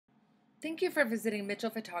Thank you for visiting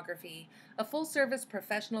Mitchell Photography, a full-service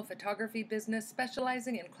professional photography business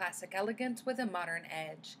specializing in classic elegance with a modern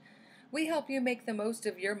edge. We help you make the most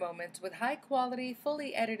of your moments with high-quality,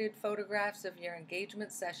 fully edited photographs of your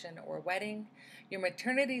engagement session or wedding, your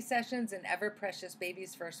maternity sessions and ever-precious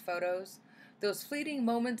baby's first photos, those fleeting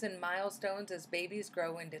moments and milestones as babies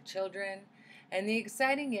grow into children, and the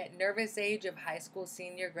exciting yet nervous age of high school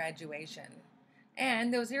senior graduation.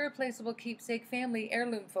 And those irreplaceable keepsake family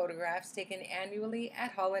heirloom photographs taken annually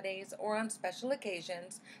at holidays or on special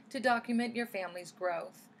occasions to document your family's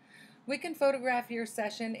growth. We can photograph your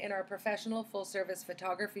session in our professional full-service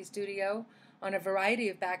photography studio, on a variety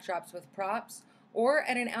of backdrops with props, or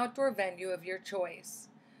at an outdoor venue of your choice.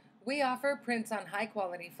 We offer prints on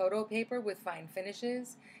high-quality photo paper with fine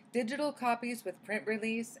finishes, digital copies with print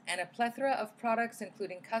release, and a plethora of products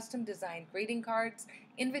including custom-designed greeting cards,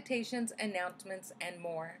 invitations, announcements, and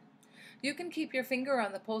more. You can keep your finger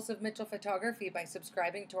on the pulse of Mitchell Photography by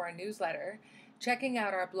subscribing to our newsletter, checking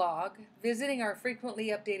out our blog, visiting our frequently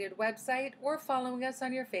updated website, or following us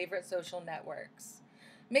on your favorite social networks.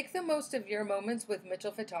 Make the most of your moments with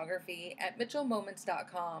Mitchell Photography at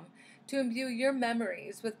mitchellmoments.com to imbue your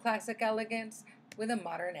memories with classic elegance with a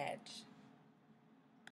modern edge.